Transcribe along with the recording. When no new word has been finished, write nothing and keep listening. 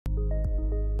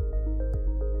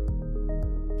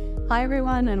Hi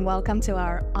everyone, and welcome to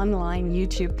our online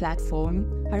YouTube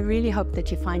platform. I really hope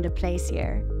that you find a place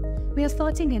here. We are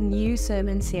starting a new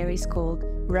sermon series called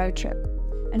Road Trip,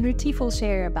 and Retief will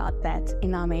share about that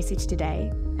in our message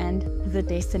today and the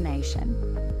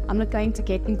destination. I'm not going to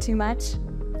get into too much.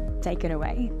 Take it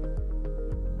away.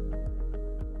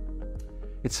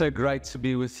 It's so great to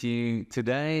be with you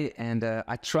today, and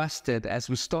I trust that as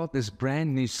we start this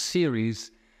brand new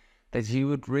series, that you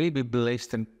would really be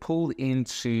blessed and pulled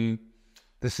into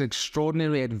this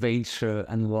extraordinary adventure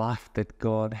and life that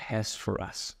God has for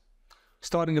us.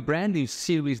 Starting a brand new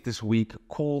series this week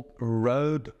called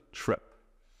Road Trip.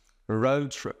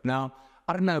 Road Trip. Now,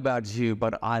 I don't know about you,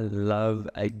 but I love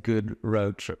a good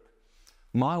road trip.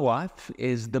 My wife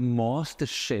is the master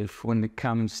chef when it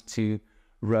comes to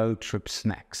road trip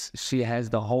snacks. She has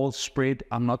the whole spread.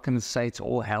 I'm not going to say it's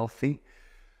all healthy,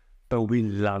 but we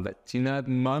love it. You know, the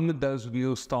moment those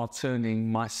wheels start turning,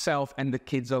 myself and the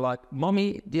kids are like,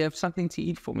 "Mommy, do you have something to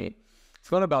eat for me?" It's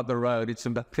not about the road, it's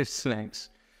about the snacks.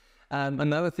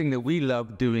 Another thing that we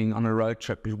love doing on a road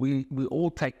trip is we all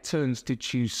take turns to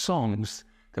choose songs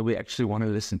that we actually want to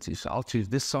listen to. So I'll choose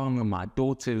this song, and my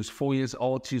daughter who's 4 years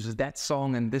old chooses that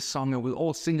song and this song, and we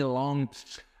all sing along,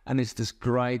 and it's this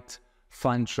great,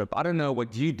 fun trip. I don't know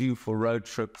what you do for road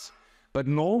trips, but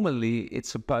normally it's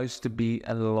supposed to be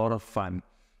a lot of fun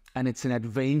and it's an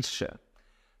adventure.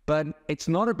 But it's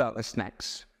not about the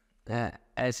snacks,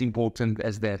 as important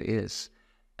as that is.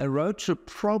 A road trip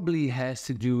probably has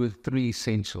to do with three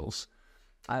essentials.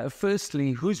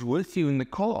 Firstly, who's with you in the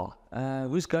car?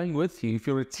 Who's going with you? If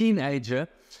you're a teenager,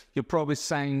 you're probably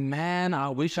saying, "Man, I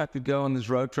wish I could go on this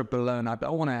road trip alone. I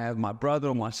don't want to have my brother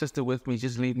or my sister with me.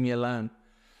 Just leave me alone."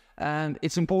 And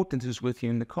it's important who's with you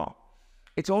in the car.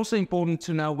 It's also important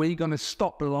to know where you're going to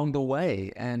stop along the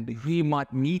way and who you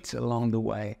might meet along the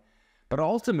way. But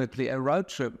ultimately, a road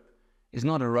trip is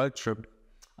not a road trip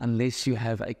unless you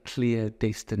have a clear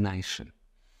destination.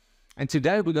 And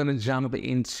today we're going to jump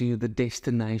into the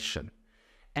destination.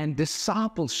 And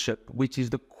discipleship, which is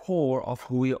the core of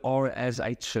who we are as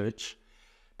a church,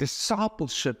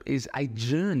 discipleship is a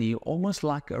journey almost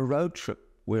like a road trip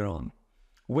we're on,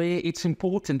 where it's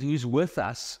important who's with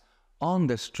us on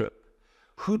this trip.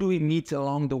 Who do we meet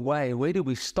along the way? Where do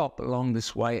we stop along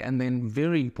this way? And then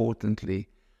very importantly,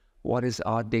 what is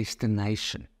our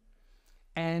destination?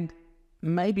 And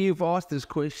maybe you've asked this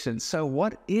question, so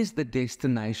what is the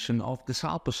destination of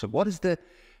discipleship? What is the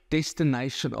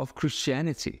destination of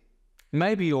Christianity?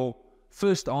 Maybe your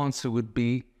first answer would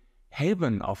be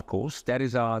heaven, of course. That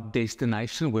is our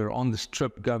destination. We're on this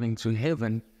trip going to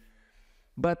heaven.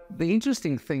 But the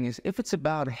interesting thing is, if it's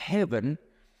about heaven,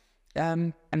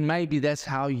 and maybe that's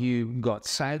how you got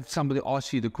saved. Somebody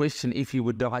asked you the question, if you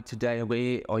would die today,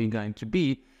 where are you going to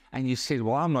be? And you said,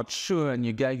 "Well, I'm not sure," and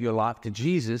you gave your life to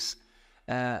Jesus.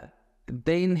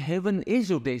 Then heaven is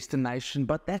your destination,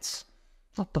 but that's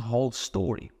not the whole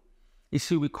story. You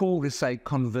see, we call this a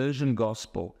conversion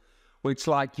gospel, where it's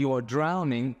like you are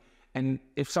drowning, and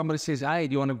if somebody says, "Hey,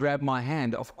 do you want to grab my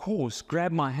hand?" Of course,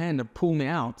 grab my hand and pull me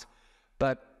out.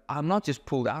 But I'm not just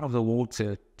pulled out of the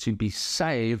water to be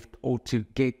saved or to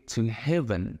get to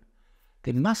heaven.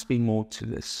 There must be more to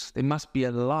this. There must be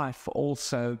a life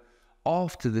also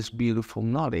after this beautiful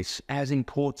knowledge, as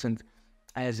important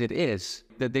as it is.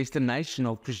 The destination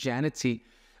of Christianity,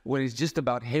 where it's just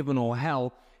about heaven or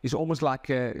hell, is almost like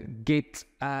a get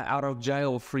out of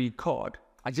jail free card.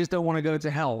 I just don't want to go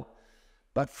to hell.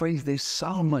 But friends, there's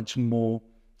so much more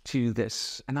to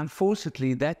this. And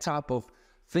unfortunately, that type of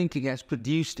thinking has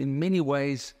produced in many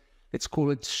ways, let's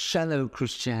call it shallow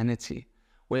Christianity,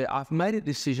 where I've made a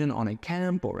decision on a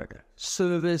camp or at a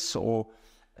service or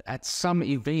at some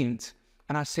event,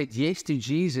 and I said yes to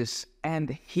Jesus, and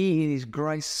He in His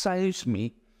grace saves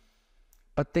me,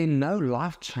 but then no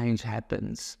life change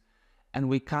happens, and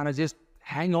we kind of just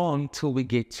hang on till we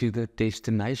get to the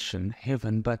destination,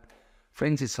 heaven. But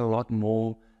friends, it's a lot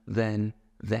more than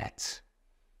that.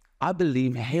 I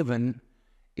believe heaven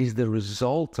is the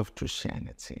result of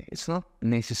Christianity. It's not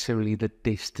necessarily the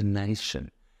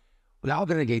destination. We are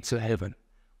going to get to heaven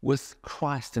with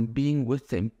Christ and being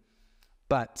with Him.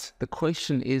 But the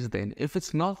question is then, if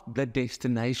it's not the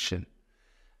destination,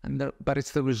 but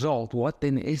it's the result, what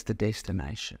then is the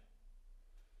destination?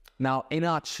 Now, in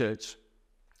our church,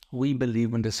 we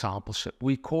believe in discipleship.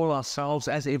 We call ourselves,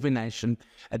 as Every Nation,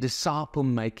 a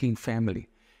disciple-making family.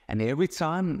 And every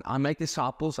time I make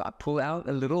disciples, I pull out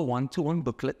a little one-to-one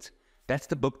booklet. That's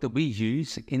the book that we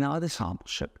use in our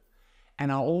discipleship.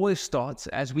 And I always start,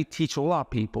 as we teach all our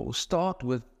people, start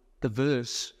with the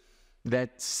verse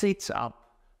that sets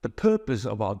up the purpose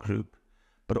of our group,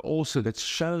 but also that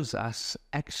shows us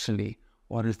actually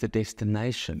what is the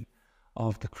destination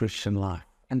of the Christian life.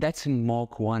 And that's in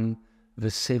Mark 1,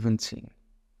 verse 17,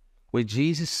 where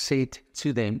Jesus said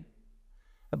to them,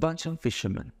 a bunch of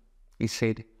fishermen, he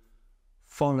said,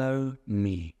 "Follow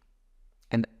me,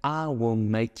 and I will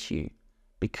make you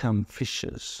become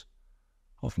fishers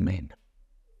of men."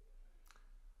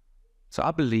 So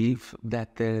I believe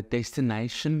that the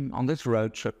destination on this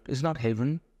road trip is not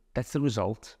heaven. That's the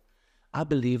result. I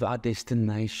believe our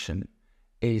destination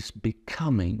is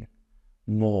becoming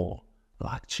more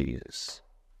like Jesus.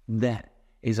 That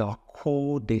is our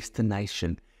core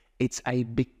destination. It's a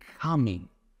becoming.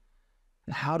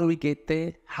 How do we get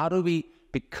there? How do we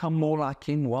become more like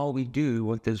him? Well, we do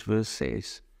what this verse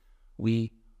says.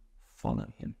 We follow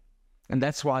him. And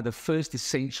that's why the first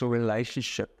essential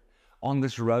relationship on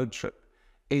this road trip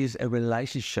is a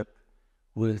relationship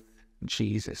with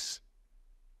Jesus.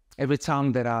 Every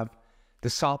time that I've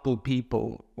discipled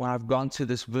people, when I've gone to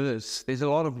this verse, there's a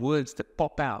lot of words that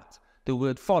pop out. The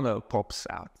word follow pops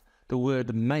out. The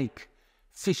word make,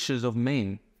 fishers of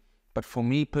men. But for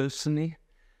me personally,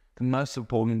 the most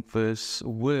important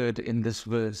word in this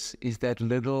verse is that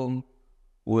little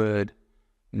word,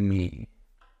 me.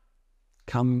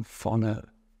 Come follow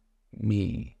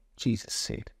me, Jesus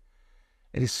said.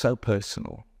 It is so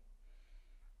personal.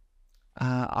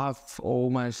 I've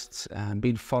almost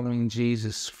been following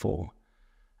Jesus for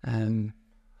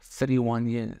 31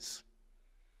 years.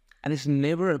 And it's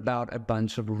never about a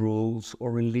bunch of rules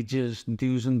or religious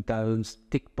do's and don'ts,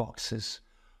 tick boxes.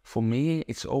 For me,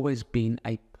 it's always been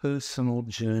a personal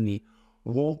journey,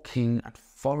 walking and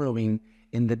following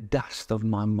in the dust of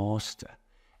my master,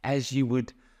 as you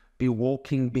would be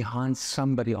walking behind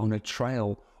somebody on a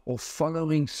trail or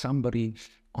following somebody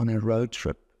on a road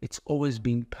trip. It's always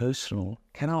been personal.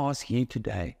 Can I ask you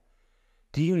today,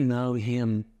 do you know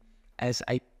him as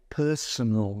a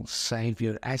personal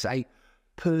Savior, as a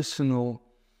personal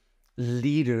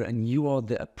leader, and you are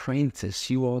the apprentice,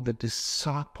 you are the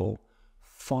disciple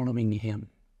following him?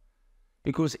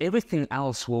 Because everything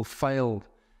else will fail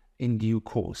in due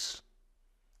course.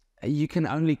 You can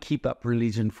only keep up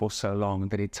religion for so long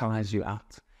that it tires you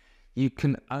out. You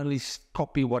can only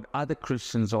copy what other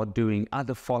Christians are doing,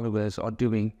 other followers are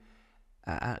doing.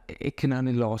 It can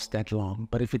only last that long.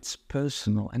 But if it's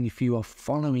personal and if you are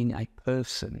following a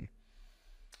person,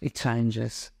 it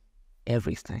changes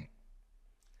everything.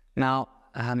 Now,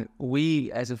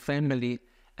 we as a family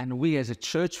and we as a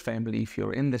church family, if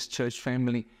you're in this church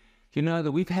family, you know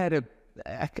that we've had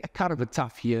a kind of a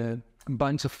tough year. A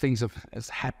bunch of things has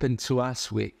happened to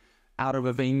us. We're out of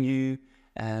a venue,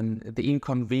 the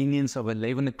inconvenience of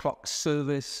 11 o'clock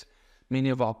service. Many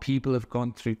of our people have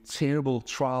gone through terrible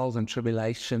trials and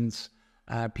tribulations,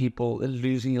 people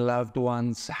losing loved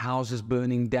ones, houses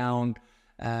burning down,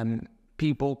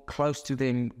 people close to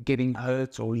them getting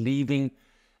hurt or leaving.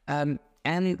 And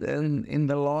in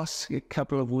the last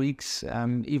couple of weeks,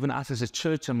 even us as a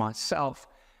church and myself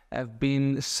have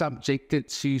been subjected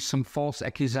to some false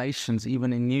accusations,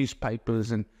 even in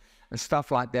newspapers and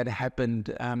stuff like that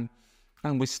happened.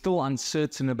 And we're still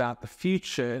uncertain about the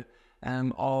future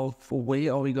of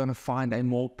where are we going to find a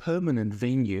more permanent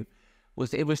venue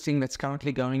with everything that's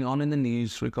currently going on in the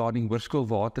news regarding Hoërskool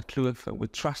Waterkloof. We're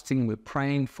trusting, we're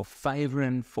praying for favor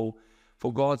and for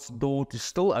God's door to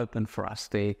still open for us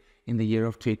there in the year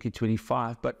of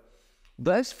 2025. But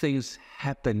those things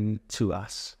happen to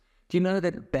us. Do you know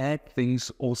that bad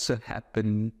things also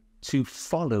happen to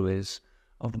followers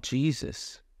of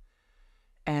Jesus?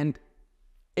 And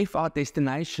if our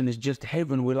destination is just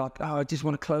heaven, we're like, oh, I just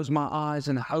want to close my eyes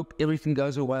and hope everything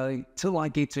goes away till I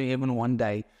get to heaven one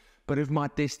day. But if my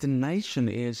destination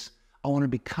is, I want to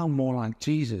become more like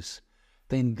Jesus,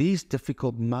 then these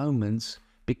difficult moments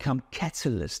become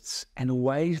catalysts and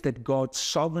ways that God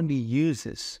sovereignly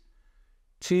uses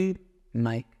to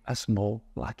make us more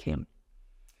like him.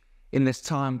 In this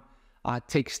time, I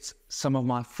text some of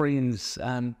my friends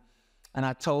and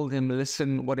I told them,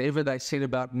 listen, whatever they said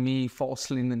about me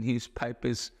falsely in the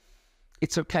newspapers,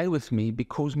 it's okay with me,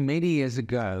 because many years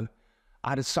ago,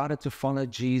 I decided to follow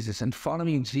Jesus. And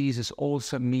following Jesus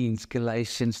also means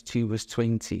Galatians 2 verse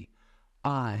 20.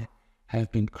 I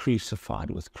have been crucified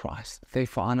with Christ.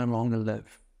 Therefore, I no longer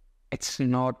live. It's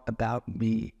not about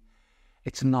me.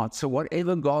 It's not. So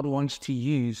whatever God wants to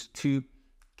use to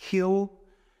kill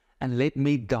and let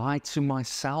me die to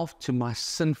myself, to my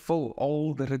sinful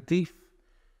old redief,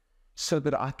 so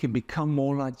that I can become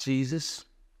more like Jesus,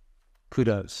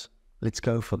 kudos. Let's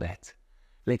go for that.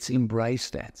 Let's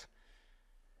embrace that.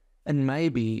 And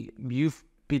maybe you've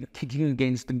been kicking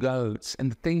against the goats,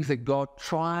 and the things that God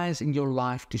tries in your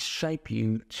life to shape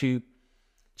you, to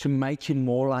make you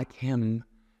more like him,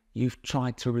 you've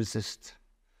tried to resist.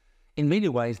 In many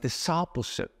ways,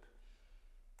 discipleship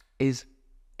is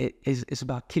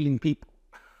about killing people.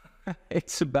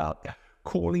 It's about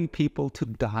calling people to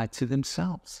die to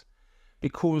themselves.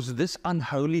 Because this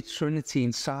unholy trinity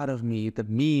inside of me, the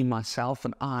me, myself,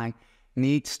 and I,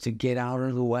 needs to get out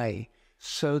of the way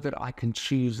so that I can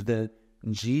choose the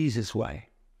Jesus way.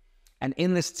 And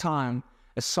in this time,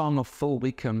 a song of Phil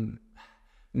Wickham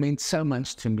meant so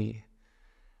much to me.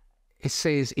 It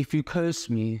says, if you curse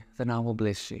me, then I will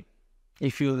bless you.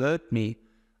 If you hurt me,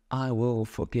 I will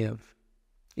forgive.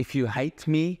 If you hate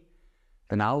me,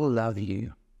 then I will love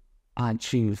you. I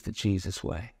choose the Jesus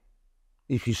way.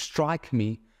 If you strike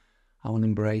me, I will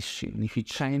embrace you. And if you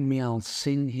chain me, I'll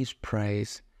sing his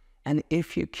praise. And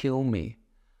if you kill me,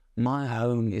 my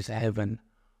home is heaven,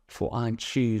 for I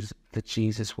choose the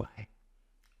Jesus way.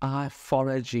 I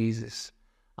follow Jesus.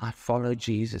 I follow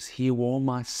Jesus. He wore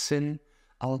my sin.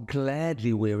 I'll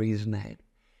gladly wear his name.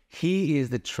 He is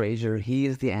the treasure. He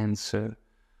is the answer.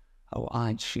 Oh,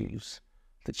 I choose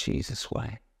the Jesus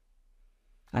way.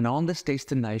 And on this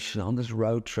destination, on this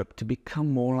road trip, to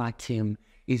become more like him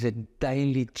is a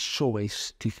daily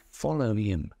choice to follow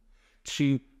him,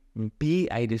 to be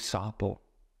a disciple,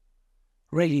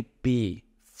 really be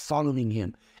following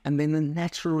him. And then the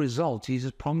natural result,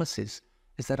 Jesus promises,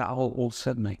 is that I will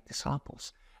also make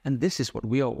disciples. And this is what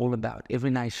we are all about,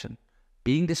 every nation,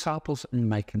 being disciples and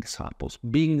making disciples,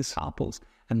 being disciples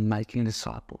and making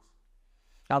disciples.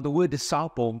 Now, the word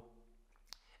disciple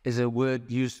is a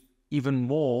word used even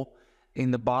more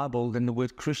in the Bible than the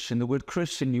word Christian. The word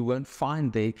Christian you won't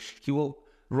find there. You will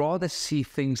rather see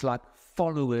things like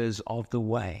followers of the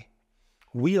way.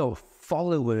 We are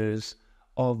followers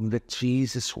of the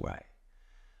Jesus way.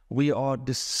 We are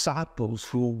disciples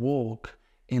who walk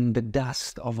in the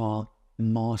dust of our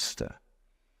Master.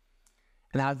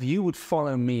 Now, if you would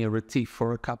follow me, Retief,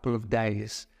 for a couple of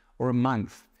days or a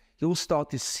month, you'll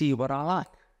start to see what I like.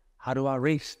 How do I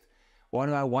rest? What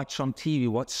do I watch on TV?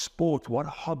 What sport? What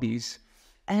hobbies?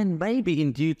 And maybe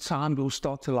in due time, you'll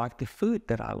start to like the food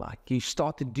that I like. You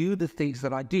start to do the things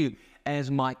that I do,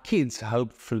 as my kids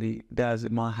hopefully does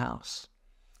at my house.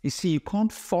 You see, you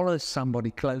can't follow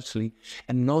somebody closely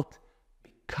and not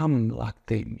become like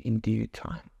them in due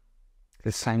time.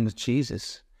 The same with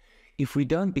Jesus. If we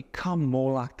don't become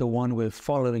more like the one we're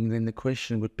following, then the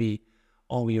question would be,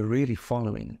 are we really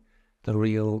following the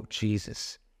real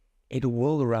Jesus? It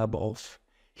will rub off.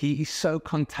 He is so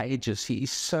contagious. He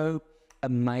is so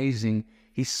amazing.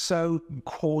 He's so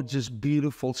gorgeous,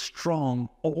 beautiful, strong,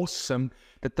 awesome,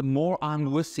 that the more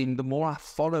I'm with him, the more I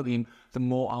follow him, the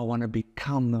more I want to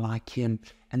become like him.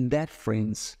 And that,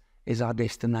 friends, is our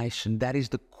destination. That is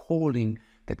the calling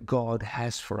that God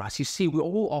has for us. You see, we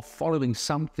all are following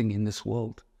something in this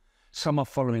world. Some are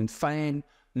following fame,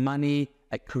 money,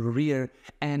 a career,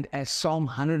 and as Psalm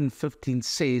 115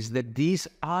 says, that these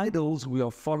idols we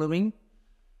are following,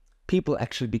 people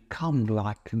actually become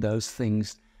like those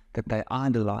things that they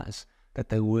idolize, that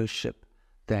they worship,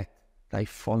 that they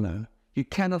follow. You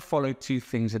cannot follow two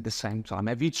things at the same time.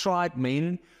 Have you tried,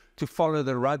 men, to follow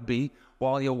the rugby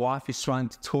while your wife is trying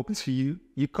to talk to you?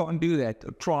 You can't do that.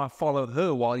 Or try and follow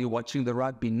her while you're watching the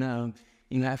rugby. No,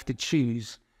 you have to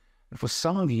choose. And for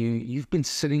some of you, you've been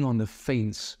sitting on the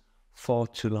fence far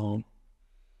too long.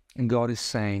 And God is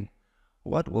saying,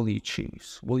 what will you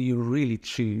choose? Will you really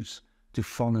choose to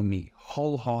follow me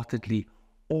wholeheartedly,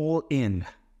 all in?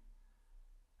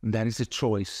 That is a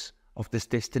choice of this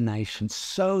destination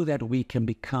so that we can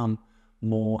become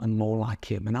more and more like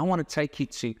him. And I want to take you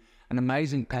to an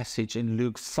amazing passage in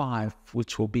Luke 5,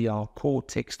 which will be our core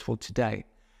text for today.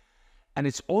 And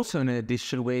it's also an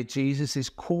edition where Jesus is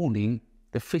calling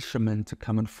the fishermen to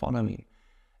come and follow him.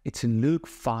 It's in Luke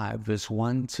 5, verse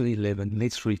 1 to 11.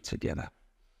 Let's read together.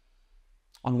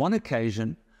 On one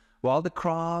occasion, while the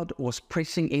crowd was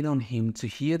pressing in on him to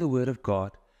hear the word of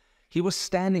God, he was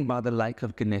standing by the lake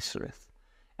of Gennesareth,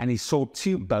 and he saw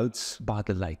two boats by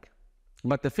the lake.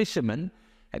 But the fishermen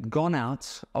had gone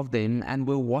out of them and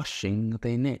were washing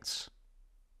their nets.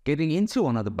 Getting into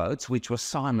one of the boats, which was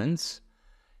Simon's,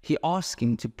 he asked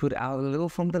him to put out a little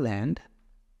from the land,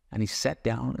 and he sat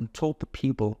down and taught the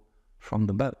people from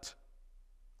the boat.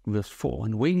 Verse 4,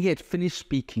 and when he had finished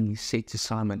speaking, he said to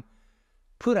Simon,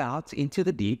 put out into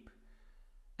the deep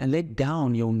and let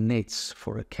down your nets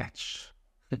for a catch.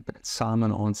 But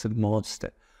Simon answered,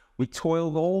 Master, we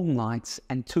toiled all night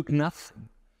and took nothing,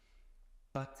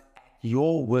 but at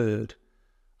your word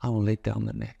I will let down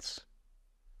the nets.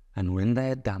 And when they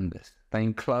had done this, they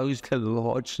enclosed a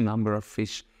large number of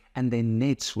fish, and their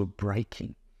nets were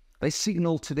breaking. They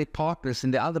signaled to their partners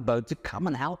in the other boat to come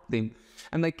and help them.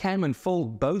 And they came and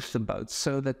filled both the boats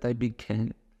so that they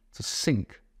began to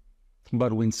sink.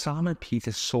 But when Simon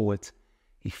Peter saw it,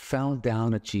 he fell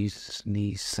down at Jesus'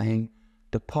 knees, saying,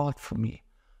 "Depart from me,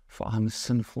 for I am a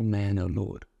sinful man, O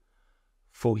Lord."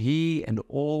 For he and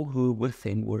all who were with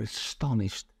him were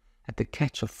astonished at the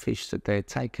catch of fish that they had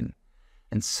taken.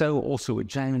 And so also were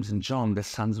James and John, the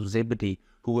sons of Zebedee,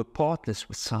 who were partners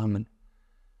with Simon.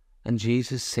 And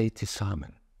Jesus said to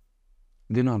Simon,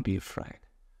 "Do not be afraid.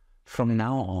 From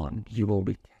now on you will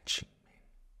be catching men."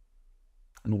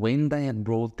 And when they had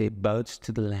brought their boats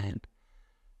to the land,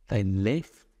 they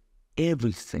left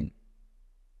everything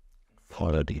and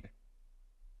followed him.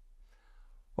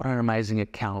 What an amazing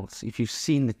account. If you've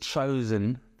seen The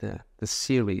Chosen, the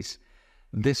series,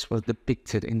 this was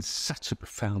depicted in such a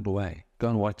profound way. Go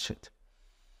and watch it.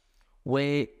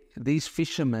 Where these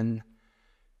fishermen,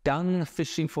 done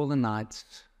fishing for the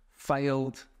night,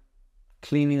 failed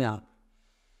cleaning up.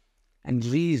 And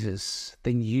Jesus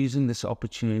then using this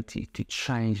opportunity to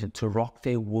change and to rock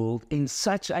their world in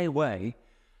such a way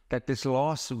that this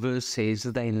last verse says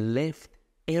that they left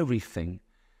everything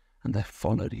and they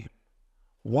followed him.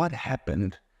 What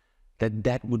happened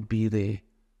that would be their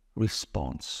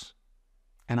response?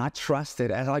 And I trust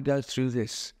that as I go through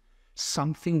this,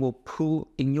 something will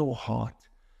pull in your heart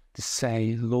to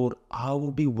say, "Lord, I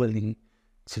will be willing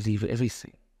to leave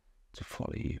everything to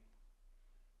follow you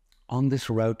on this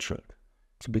road trip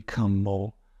to become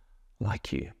more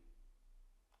like you."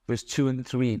 Verse 2 and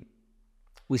 3,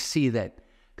 we see that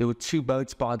there were 2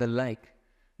 boats by the lake.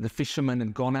 The fishermen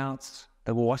had gone out,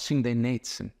 they were washing their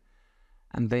nets,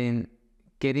 and then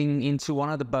getting into one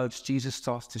of the boats, Jesus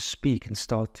starts to speak and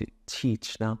start to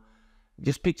teach. Now,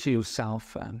 just picture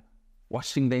yourself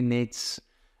washing their nets,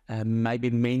 maybe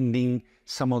mending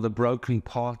some of the broken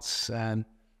parts,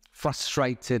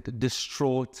 frustrated,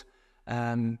 distraught.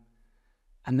 And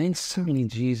then suddenly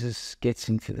Jesus gets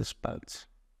into this boat.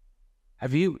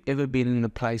 Have you ever been in a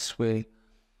place where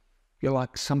you're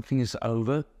like, something is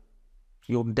over,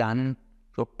 you're done,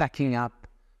 you're packing up,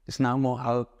 there's no more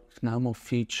hope, there's no more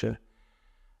future,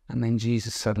 and then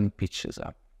Jesus suddenly pitches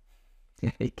up.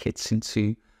 He gets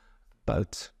into the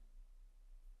boat.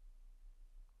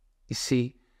 You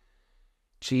see,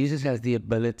 Jesus has the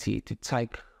ability to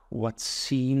take what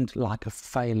seemed like a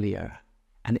failure,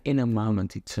 and in a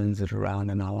moment he turns it around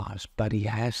in our lives, but he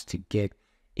has to get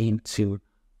into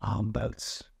our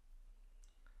boats.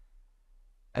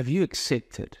 Have you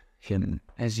accepted him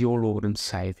as your Lord and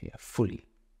Savior fully?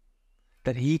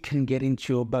 That he can get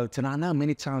into your boat. And I know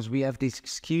many times we have these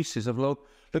excuses of, "Lord,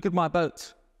 look at my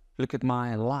boat. Look at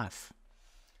my life.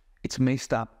 It's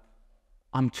messed up.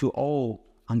 I'm too old.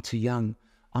 I'm too young.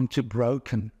 I'm too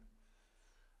broken.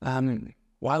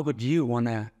 Why would you want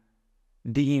to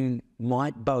deem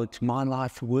my boat, my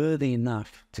life, worthy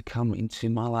enough to come into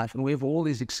my life?" And we have all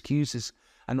these excuses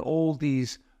and all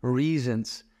these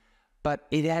reasons. But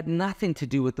it had nothing to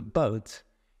do with the boat.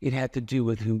 It had to do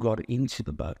with who got into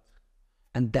the boat.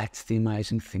 And that's the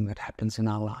amazing thing that happens in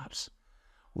our lives,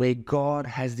 where God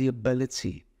has the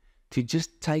ability to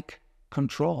just take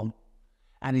control,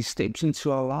 and he steps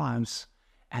into our lives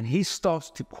and he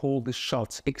starts to call the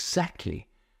shots, exactly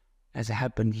as it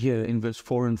happened here in verse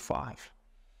 4 and 5.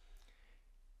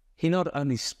 He not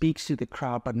only speaks to the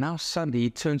crowd, but now suddenly he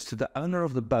turns to the owner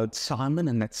of the boat, Simon,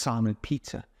 and that's Simon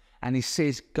Peter, and he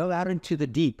says, "Go out into the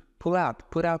deep, put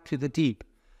out to the deep,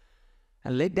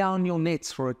 and let down your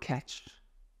nets for a catch."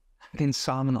 Then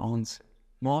Simon answered,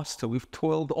 "Master, we've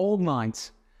toiled all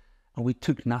night and we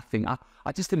took nothing."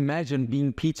 I just imagine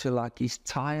being Peter, like he's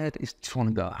tired, he just want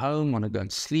to go home, want to go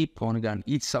and sleep, want to go and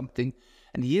eat something.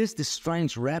 And here's this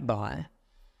strange rabbi,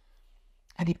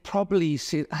 and he probably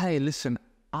said, "Hey, listen,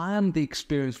 I am the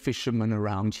experienced fisherman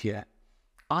around here.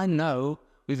 I know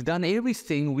we've done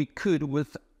everything we could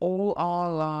with all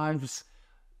our lives'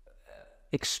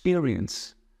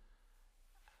 experience.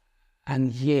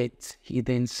 And yet, he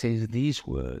then says these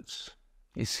words.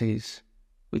 He says,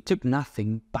 "We took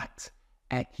nothing, but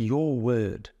at your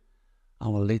word, I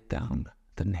will let down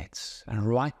the nets." And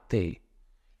right there,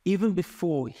 even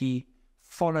before he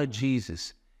followed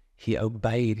Jesus, he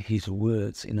obeyed his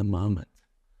words in a moment.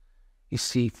 You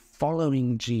see,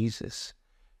 following Jesus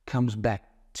comes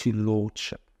back to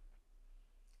lordship.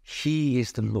 He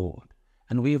is the Lord,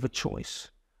 and we have a choice.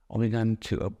 Are we going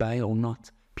to obey or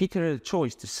not? Peter had a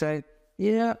choice to say,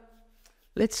 "Yeah,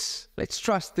 let's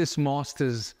trust this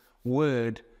master's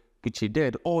word," which he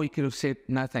did. Or he could have said,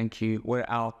 "No, thank you, we're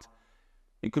out.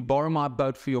 You could borrow my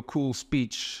boat for your cool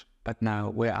speech, but no,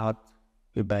 we're out,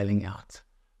 we're bailing out."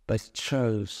 But he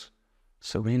chose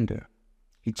surrender.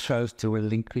 He chose to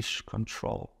relinquish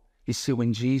control. You see,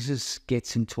 when Jesus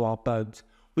gets into our boat,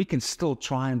 we can still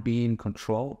try and be in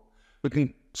control. We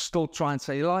can still try and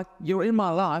say, like, you're in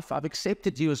my life. I've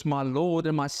accepted you as my Lord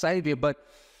and my Savior, but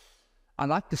I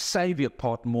like the Savior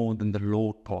part more than the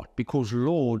Lord part, because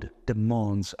Lord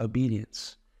demands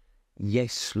obedience.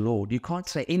 Yes, Lord. You can't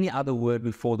say any other word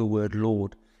before the word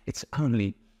Lord. It's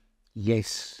only,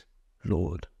 yes,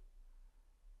 Lord.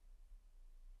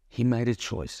 He made a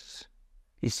choice.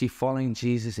 You see, following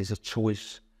Jesus is a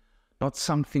choice, not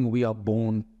something we are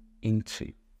born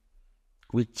into.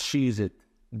 We choose it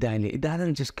daily. It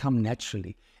doesn't just come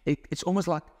naturally. It's almost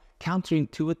like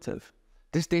counterintuitive.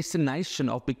 This destination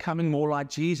of becoming more like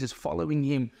Jesus, following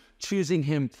him, choosing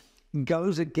him,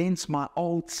 goes against my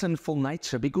old sinful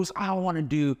nature, because I want to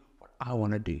do what I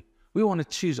want to do. We want to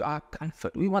choose our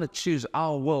comfort. We want to choose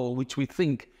our will, which we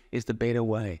think is the better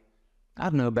way. I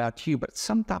don't know about you, but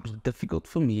sometimes it's difficult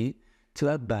for me to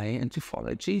obey and to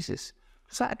follow Jesus,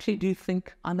 because I actually do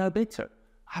think I know better.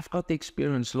 I've got the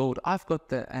experience, Lord. I've got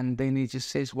the... And then he just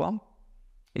says, well,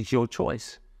 it's your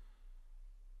choice.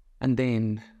 And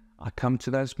then I come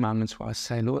to those moments where I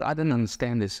say, Lord, I don't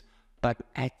understand this, but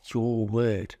at your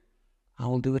word, I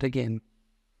will do it again.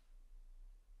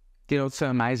 You know, it's so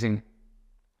amazing.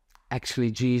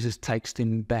 Actually, Jesus takes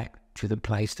them back to the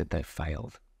place that they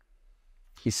failed.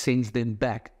 He sends them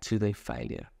back to their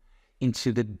failure,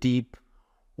 into the deep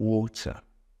water.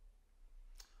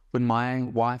 When my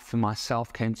wife and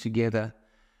myself came together,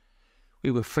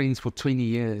 we were friends for 20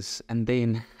 years. And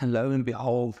then, lo and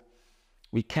behold,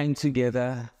 we came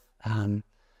together.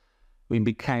 We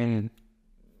became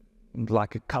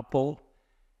like a couple.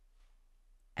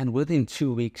 And within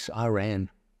 2 weeks, I ran.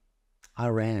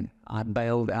 I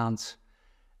bailed out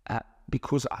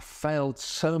because I failed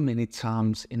so many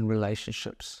times in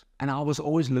relationships. And I was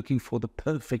always looking for the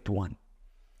perfect one,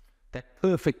 that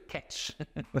perfect catch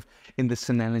in this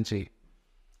analogy.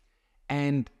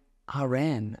 And I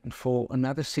ran. And for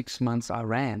another 6 months, I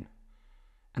ran.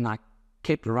 And I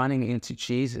kept running into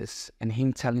Jesus and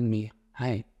him telling me,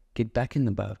 hey, get back in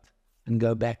the boat and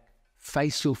go back.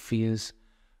 Face your fears.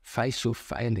 Face your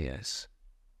failures.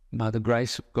 By the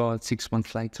grace of God, 6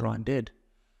 months later, I did.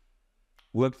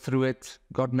 Worked through it,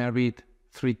 got married,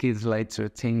 3 kids later,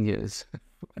 10 years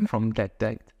from that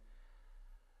date.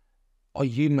 Or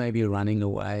you may be running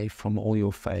away from all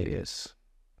your failures.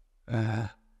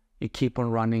 You keep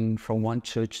on running from one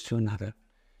church to another.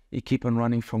 You keep on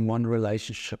running from one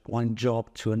relationship, one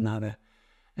job to another.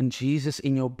 And Jesus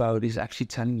in your boat is actually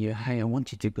telling you, hey, I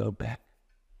want you to go back.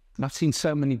 And I've seen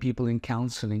so many people in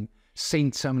counseling,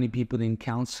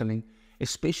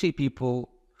 especially people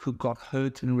who got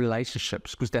hurt in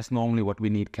relationships, because that's normally what we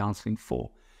need counseling for.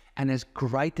 And as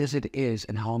great as it is,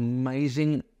 and how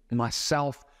amazing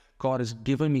myself, God has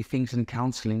given me things in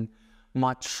counseling,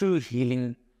 my true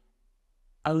healing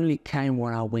only came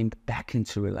when I went back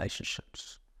into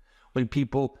relationships. When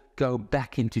people go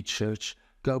back into church,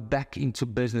 go back into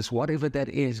business, whatever that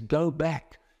is, go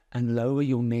back and lower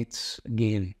your nets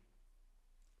again.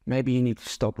 Maybe you need to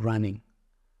stop running.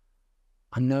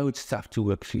 I know it's tough to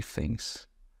work through things,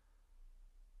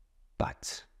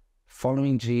 but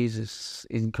following Jesus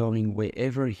is going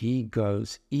wherever he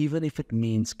goes, even if it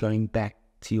means going back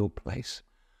to your place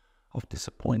of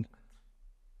disappointment.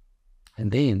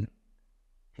 And then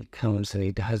he comes and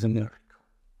he does a miracle.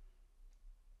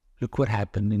 Look what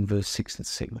happened in verse 6 and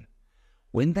 7.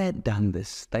 When they had done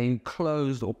this, they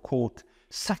enclosed or caught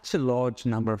such a large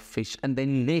number of fish, and their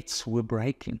nets were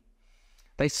breaking.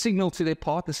 They signaled to their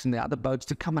partners in the other boats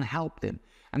to come and help them.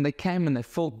 And they came and they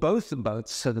filled both the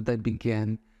boats so that they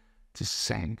began to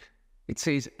sink. It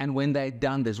says, and when they had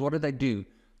done this, what did they do?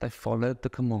 They followed the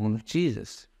command of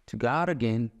Jesus to go out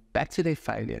again, back to their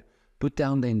failure, put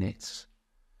down their nets.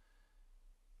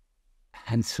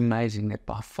 And it's amazing that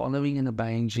by following and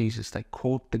obeying Jesus, they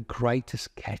caught the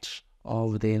greatest catch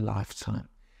of their lifetime.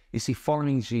 You see,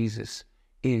 following Jesus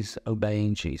is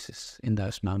obeying Jesus in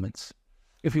those moments.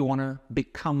 If we want to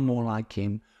become more like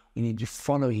him, we need to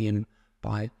follow him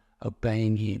by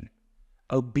obeying him.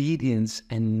 Obedience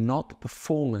and not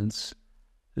performance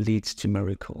leads to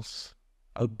miracles.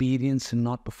 Obedience and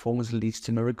not performance leads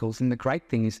to miracles. And the great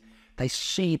thing is they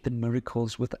share the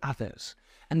miracles with others.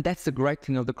 And that's the great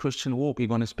thing of the Christian walk. We're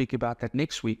going to speak about that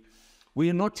next week. We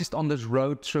are not just on this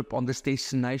road trip, on this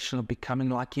destination of becoming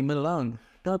like him alone.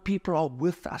 No, people are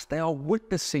with us. They are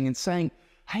witnessing and saying,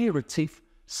 hey, Retief,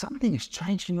 something has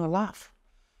changed in your life.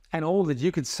 And all that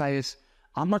you could say is,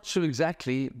 I'm not sure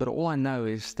exactly, but all I know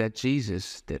is that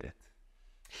Jesus did it.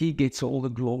 He gets all the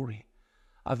glory.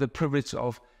 I have the privilege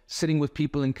of sitting with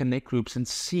people in connect groups and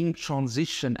seeing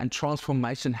transition and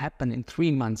transformation happen in 3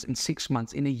 months, in 6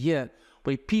 months, in a year,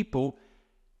 where people,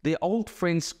 their old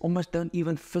friends almost don't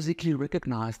even physically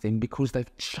recognize them because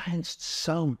they've changed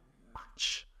so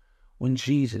much when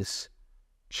Jesus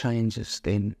changes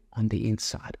them on the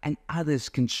inside, and others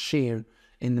can share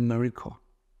in the miracle.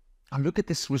 I look at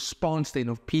this response then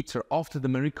of Peter after the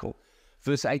miracle,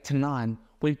 verse 8 to 9.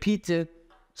 When Peter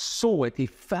saw it, he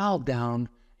fell down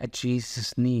at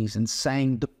Jesus' knees and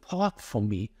saying, "Depart from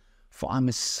me, for I'm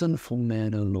a sinful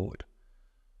man, O Lord."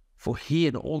 For he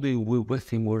and all who were with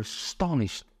him were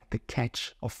astonished at the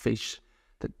catch of fish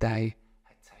that they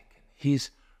had taken.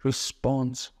 His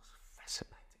response was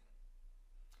fascinating.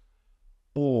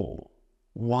 Awe,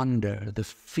 wonder, the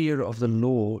fear of the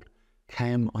Lord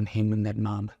came on him in that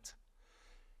moment.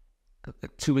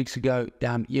 2 weeks ago,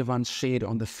 Ivan shared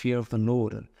on the fear of the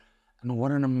Lord. And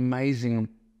what an amazing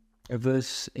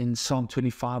verse in Psalm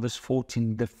 25, verse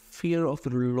 14. The fear of the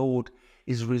Lord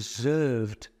is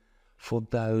reserved for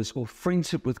those, or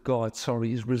friendship with God,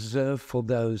 is reserved for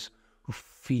those who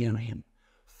fear him.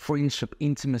 Friendship,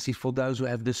 intimacy for those who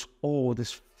have this awe,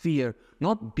 this fear,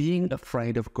 not being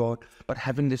afraid of God, but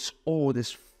having this awe,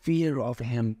 this fear of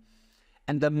him.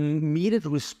 And the immediate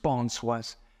response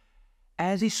was,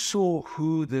 as he saw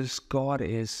who this God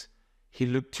is, he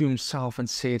looked to himself and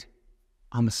said,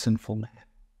 "I'm a sinful man."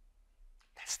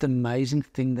 That's the amazing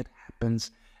thing that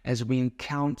happens as we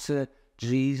encounter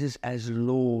Jesus as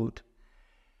Lord.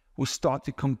 We start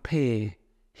to compare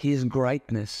his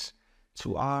greatness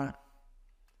to our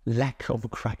lack of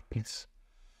greatness.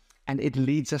 And it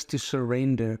leads us to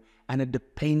surrender and a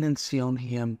dependency on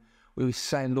him, where we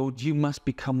say, "Lord, you must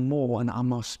become more and I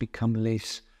must become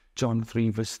less." John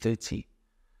 3 verse 30.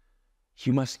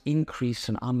 You must increase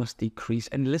and I must decrease.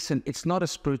 And listen, it's not a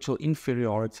spiritual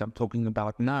inferiority I'm talking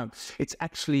about. No, it's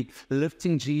actually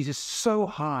lifting Jesus so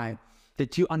high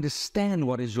that you understand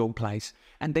what is your place.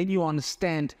 And then you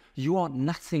understand you are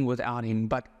nothing without him,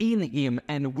 but in him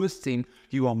and with him,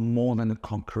 you are more than a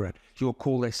conqueror. You are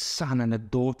called a son and a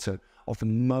daughter of the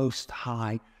Most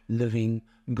High living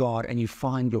God, and you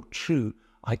find your true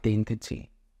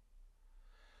identity.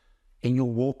 In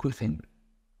your walk with him,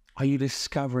 are you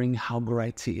discovering how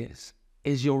great he is?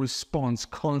 Is your response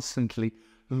constantly,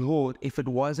 "Lord, if it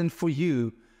wasn't for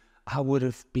you, I would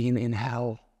have been in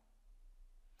hell.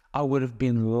 I would have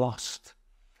been lost."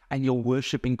 And your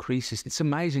worship increases. It's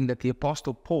amazing that the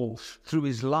Apostle Paul, through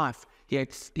his life,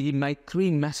 he made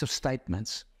 3 massive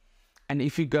statements. And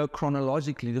if you go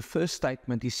chronologically, the first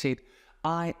statement, he said,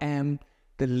 "I am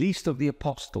the least of the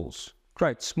apostles."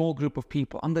 Great, small group of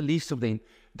people. I'm the least of them.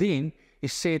 Then he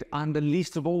said, "I'm the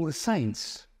least of all the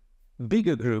saints."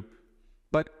 Bigger group.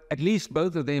 But at least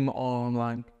both of them are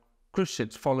like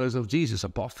Christians, followers of Jesus,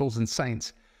 apostles and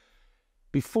saints.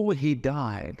 Before he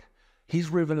died, his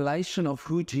revelation of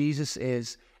who Jesus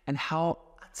is and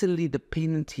how utterly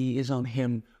dependent he is on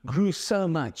him grew so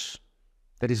much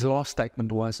that his last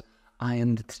statement was, "I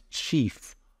am the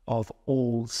chief of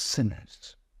all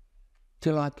sinners."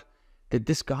 So like, did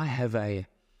this guy have a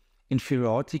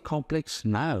inferiority complex?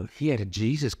 No, he had a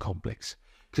Jesus complex,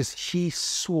 because he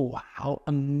saw how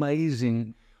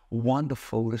amazing,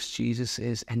 wonderful this Jesus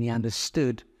is, and he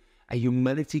understood. A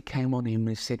humility came on him and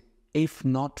he said, "If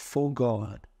not for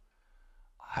God,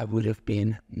 I would have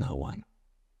been no one."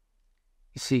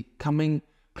 You see, coming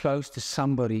close to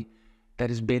somebody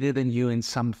that is better than you in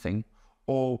something,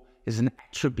 or is an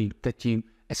attribute that you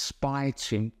aspire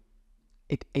to,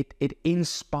 it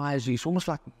inspires you. It's almost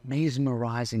like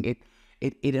mesmerizing.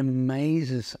 It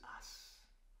amazes us,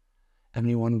 and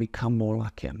we want to become more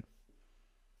like him.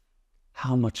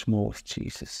 How much more with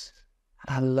Jesus?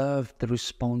 I love the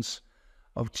response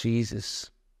of Jesus.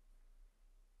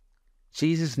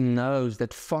 Jesus knows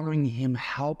that following him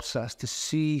helps us to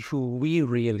see who we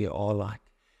really are like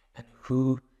and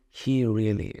who he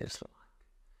really is like.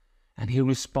 And he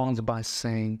responds by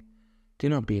saying, "Do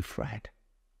not be afraid.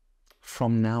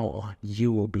 From now on,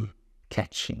 you will be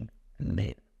catching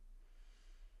men."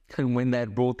 And when they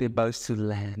had brought their boats to the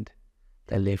land,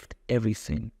 they left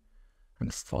everything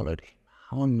and followed him.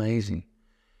 How amazing.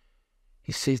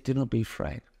 He says, "Do not be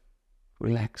afraid.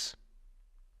 Relax."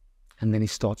 And then he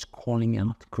starts calling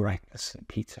out greatness in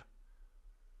Peter.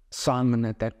 Simon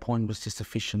at that point was just a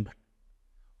fisherman.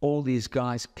 All these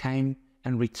guys came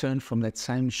and returned from that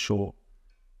same shore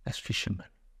as fishermen.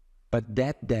 But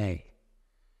that day,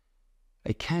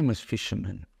 they came as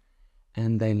fishermen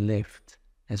and they left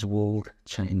as world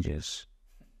changers.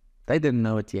 They didn't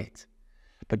know it yet,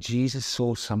 but Jesus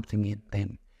saw something in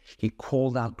them. He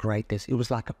called out greatness. It was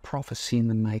like a prophecy in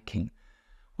the making,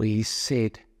 where he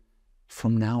said,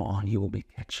 from now on you will be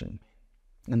catching.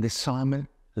 And this Simon,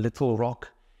 little rock,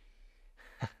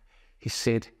 he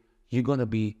said, you're going to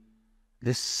be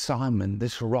this Simon,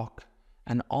 this rock.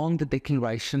 And on the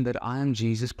declaration that I am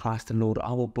Jesus Christ the Lord,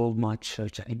 I will build my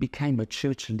church. And he became a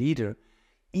church leader.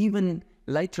 Even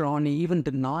later on, he even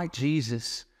denied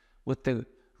Jesus with the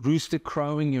rooster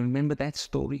crowing. You remember that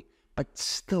story? But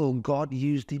still, God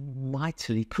used him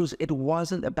mightily, because it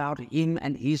wasn't about him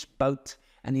and his boat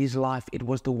and his life. It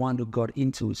was the one who got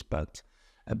into his boat,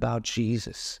 about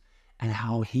Jesus and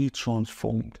how he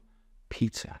transformed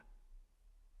Peter.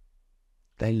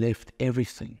 They left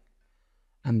everything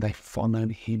and they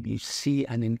followed him. You see,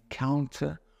 an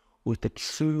encounter with the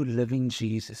true living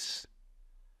Jesus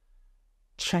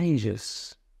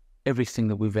changes everything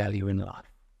that we value in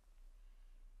life,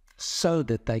 so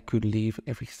that they could leave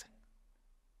everything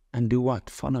and do what?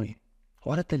 Follow him.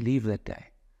 What did they leave that day?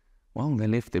 Well, they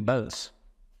left their boats,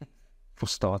 for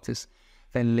starters.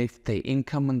 They left their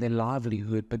income and their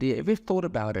livelihood. But if you've thought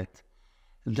about it,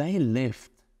 they left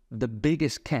the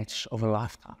biggest catch of a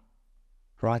lifetime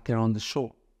right there on the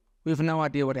shore. We have no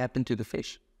idea what happened to the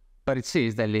fish, but it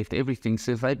says they left everything,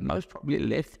 so they most probably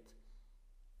left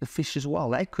the fish as well.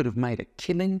 They could have made a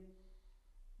killing.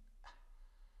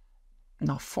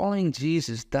 Now, following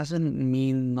Jesus doesn't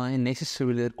mean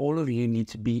necessarily that all of you need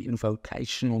to be in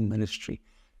vocational ministry.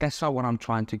 That's not what I'm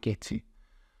trying to get to.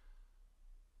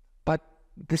 But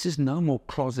this is no more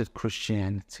closet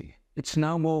Christianity. It's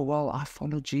no more, well, I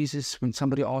follow Jesus. When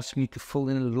somebody asks me to fill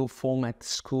in a little form at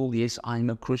school, yes, I'm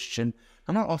a Christian.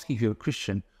 I'm not asking if you're a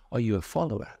Christian. Are you a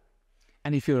follower?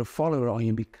 And if you're a follower, are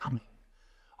you becoming?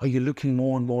 Are you looking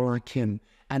more and more like him?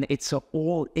 And it's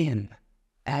all in,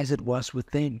 as it was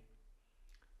with them.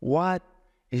 What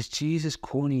is Jesus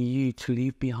calling you to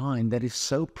leave behind that is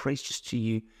so precious to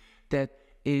you, that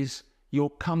is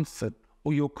your comfort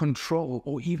or your control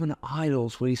or even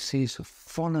idols, where he says,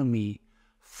 follow me,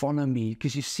 follow me?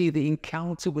 Because you see, the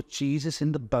encounter with Jesus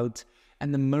in the boat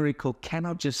and the miracle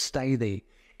cannot just stay there.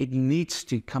 It needs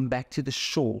to come back to the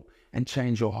shore and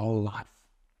change your whole life.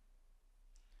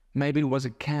 Maybe it was a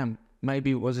camp,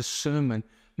 maybe it was a sermon,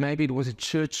 maybe it was a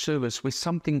church service where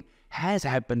something has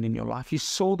happened in your life. You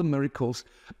saw the miracles,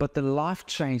 but the life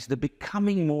change, the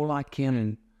becoming more like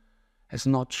him, has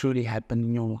not truly happened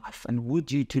in your life. And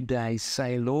would you today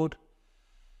say, Lord,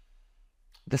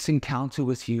 this encounter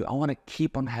with you, I want to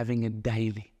keep on having it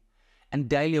daily. And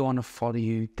daily I want to follow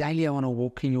you. Daily I want to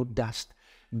walk in your dust.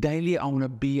 Daily I want to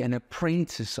be an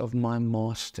apprentice of my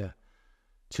master,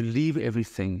 to leave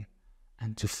everything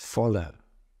and to follow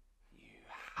you.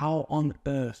 How on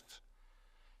earth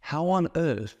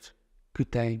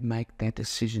could they make that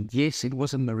decision? Yes, it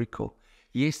was a miracle.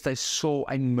 Yes, they saw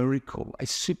a miracle, a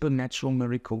supernatural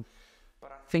miracle.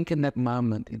 But I think in that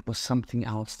moment, it was something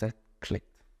else that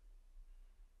clicked.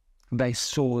 They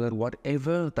saw that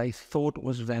whatever they thought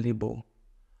was valuable,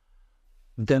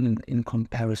 didn't in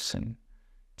comparison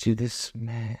to this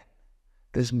man,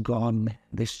 this God man,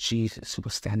 this Jesus who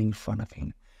was standing in front of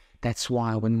him. That's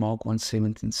why when Mark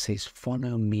 1:17 says,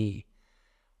 follow me,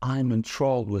 I'm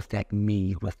enthralled with that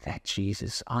me, with that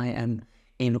Jesus. I am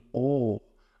in awe.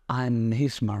 I'm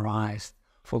mesmerized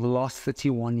for the last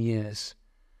 31 years.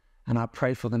 And I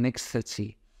pray for the next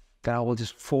 30 that I will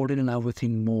just fall in love with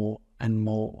him more and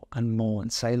more and more,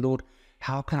 and say, Lord,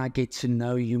 how can I get to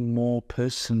know you more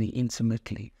personally,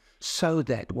 intimately, so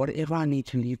that whatever I need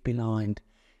to leave behind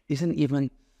isn't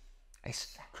even a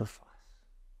sacrifice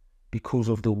because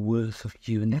of the worth of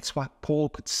you. And that's why Paul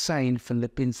could say in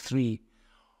Philippians 3,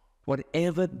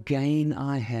 whatever gain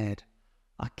I had,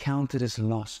 I counted as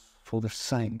loss for the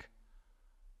sake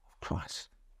of Christ.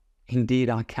 Indeed,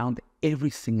 I count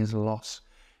everything as loss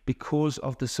because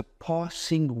of the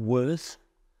surpassing worth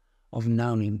of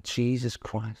knowing Jesus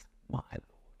Christ, my Lord.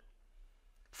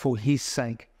 For his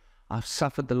sake, I've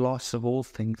suffered the loss of all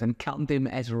things and count them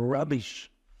as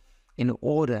rubbish, in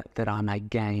order that I may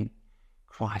gain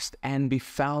Christ and be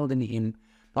found in him,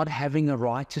 not having a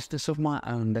righteousness of my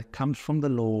own that comes from the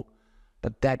law,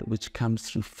 but that which comes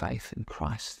through faith in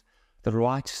Christ, the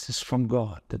righteousness from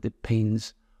God that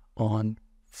depends on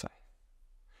faith.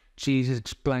 Jesus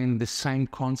explained the same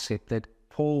concept that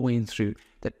Paul went through,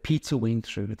 that Peter went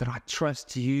through, that I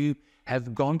trust you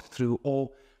have gone through. Or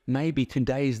maybe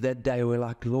today is that day where,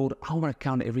 like, Lord, I want to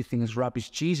count everything as rubbish.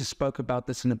 Jesus spoke about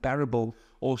this in a parable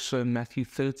also in Matthew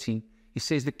 13. He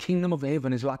says the kingdom of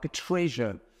heaven is like a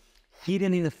treasure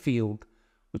hidden in a field,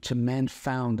 which a man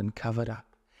found and covered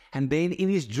up. And then in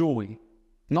his joy,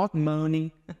 not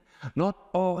moaning, not,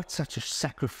 oh, it's such a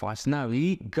sacrifice. No,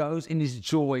 he goes in his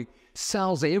joy,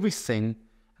 sells everything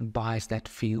and buys that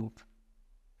field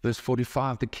Verse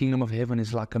 45, the kingdom of heaven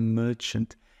is like a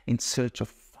merchant in search of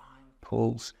fine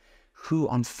pearls, who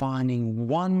on finding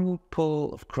one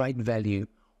pearl of great value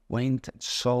went and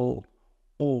sold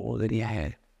all that he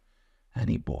had, and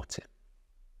he bought it.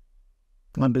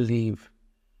 I believe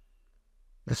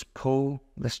this pearl,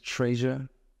 this treasure,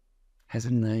 has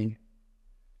a name.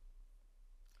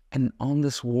 And on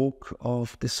this walk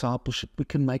of discipleship, we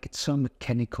can make it so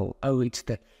mechanical. Oh, it's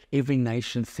the every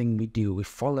nation thing we do. We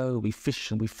follow, we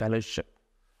fish, and we fellowship.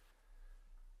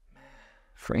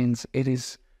 Friends, it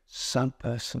is so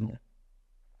personal.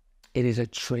 It is a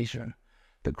treasure,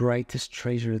 the greatest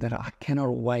treasure that I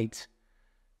cannot wait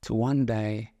to one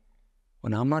day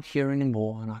when I'm not here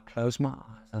anymore and I close my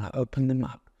eyes and I open them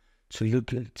up to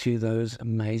look into those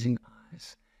amazing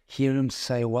eyes. Hear him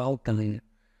say, well done,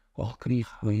 welcome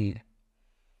me.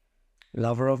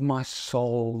 Lover of my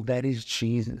soul, that is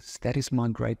Jesus. That is my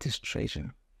greatest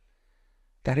treasure.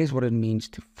 That is what it means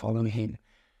to follow him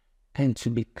and to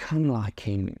become like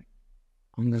him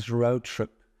on this road trip,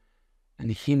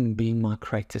 and him being my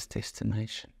greatest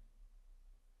destination.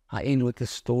 I end with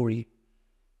this story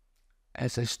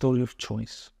as a story of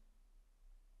choice.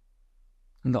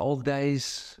 In the old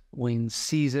days, when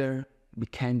Caesar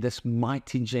became this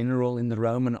mighty general in the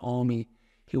Roman army,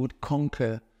 he would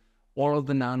conquer all of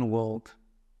the known world.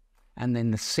 And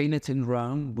then the Senate in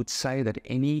Rome would say that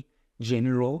any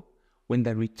general, when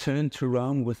they returned to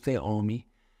Rome with their army,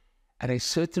 at a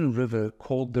certain river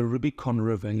called the Rubicon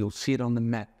River, and you'll see it on the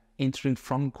map, entering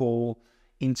from Gaul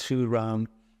into Rome,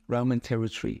 Roman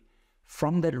territory.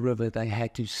 From that river, they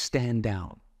had to stand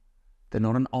down. They're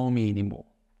not an army anymore,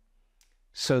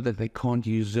 so that they can't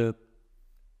usurp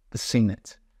the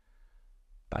Senate.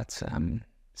 But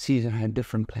Caesar had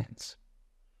different plans.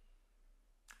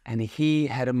 And he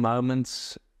had a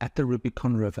moment at the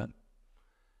Rubicon River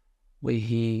where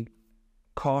he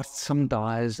cast some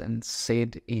dice and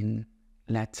said in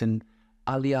Latin,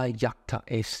 alia jacta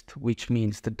est, which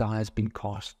means the die has been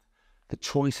cast. The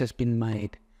choice has been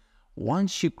made.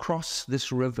 Once you cross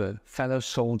this river, fellow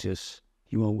soldiers,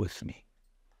 you are with me.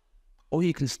 Or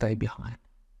you can stay behind.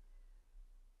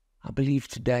 I believe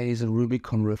today is a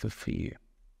Rubicon River for you.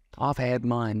 I've had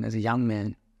mine as a young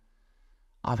man.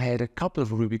 I've had a couple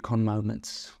of Rubicon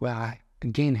moments where I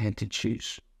again had to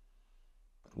choose.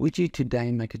 Would you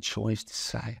today make a choice to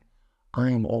say, I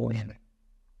am all in.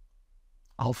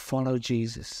 I'll follow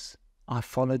Jesus. I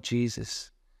follow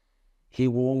Jesus. He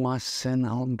wore my sin.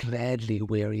 I'll gladly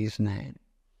wear his name.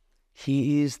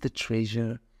 He is the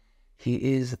treasure. He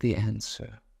is the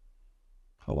answer.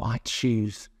 Oh, I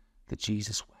choose the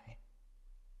Jesus way.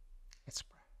 Let's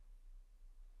pray.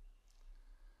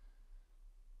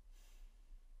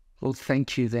 Lord,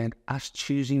 thank you that us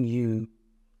choosing you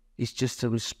is just a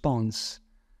response.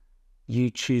 You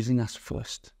choosing us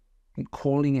first and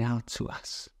calling out to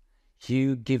us.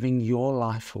 You giving your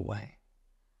life away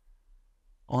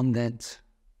on that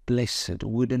blessed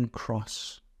wooden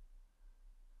cross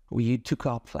where you took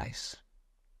our place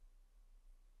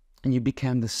and you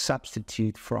became the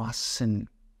substitute for our sin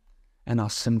and our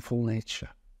sinful nature.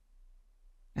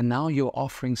 And now you're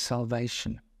offering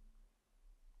salvation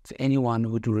to anyone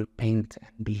who would repent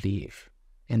and believe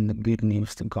in the good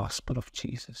news, the gospel of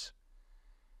Jesus.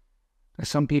 As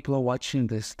some people are watching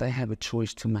this, they have a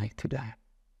choice to make today.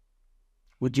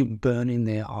 Would you burn in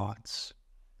their hearts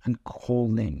and call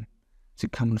them to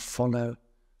come and follow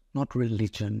not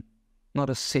religion, not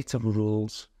a set of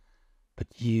rules, but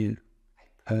you,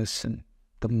 a person,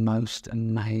 the most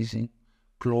amazing,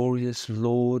 glorious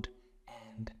Lord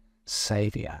and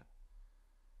Savior.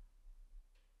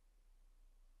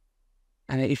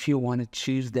 And if you want to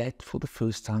choose that for the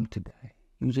first time today,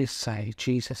 you just say,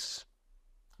 Jesus,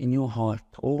 in your heart,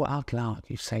 or out loud,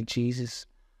 you say, Jesus,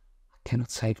 I cannot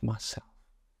save myself.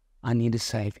 I need a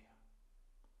Savior.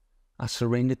 I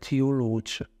surrender to your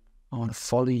Lordship. I want to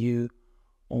follow you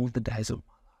all the days of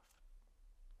my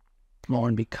life. I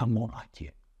want to become more like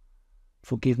you.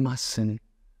 Forgive my sin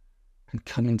and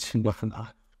come into my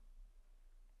life.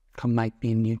 Come make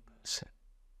me a new person.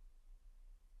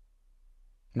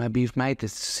 Maybe you've made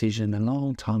this decision a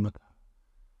long time ago,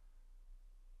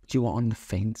 but you are on the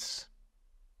fence.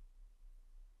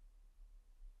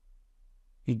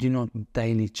 You do not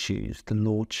daily choose the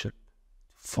Lordship,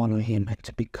 to follow him and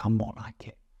to become more like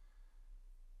him.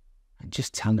 And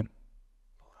just tell him,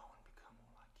 Lord, I want to become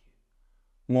more like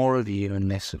you. More of you and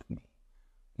less of me.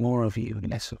 More of you and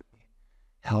less of me.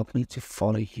 Help me to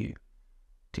follow you,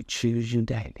 to choose you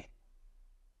daily.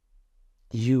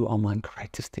 You are my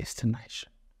greatest destination.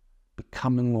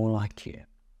 Becoming more like you.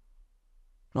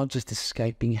 Not just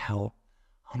escaping hell.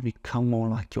 I want to become more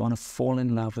like you. I want to fall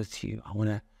in love with you. I want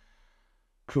to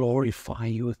glorify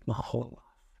you with my whole life.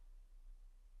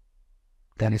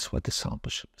 That is what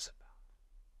discipleship is about.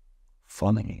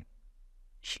 Following you.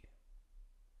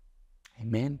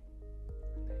 Amen.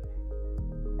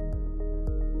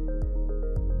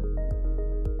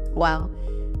 Wow.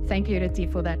 Thank you,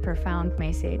 Ruti, for that profound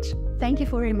message. Thank you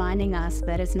for reminding us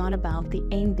that it's not about the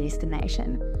end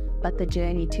destination, but the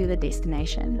journey to the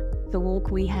destination, the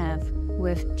walk we have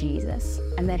with Jesus,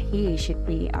 and that He should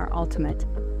be our ultimate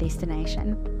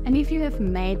destination. And if you have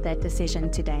made that decision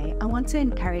today, I want to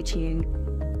encourage you,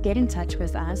 get in touch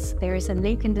with us. There is a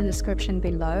link in the description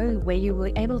below where you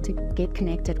will be able to get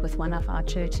connected with one of our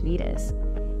church leaders.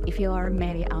 If you are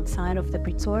maybe outside of the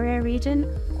Pretoria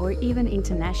region or even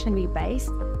internationally based,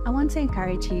 I want to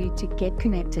encourage you to get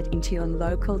connected into your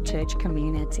local church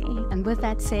community. And with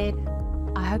that said,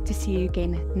 I hope to see you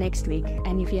again next week.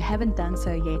 And if you haven't done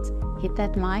so yet, hit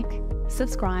that like,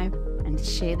 subscribe, and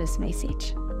share this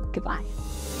message.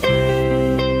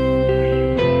 Goodbye.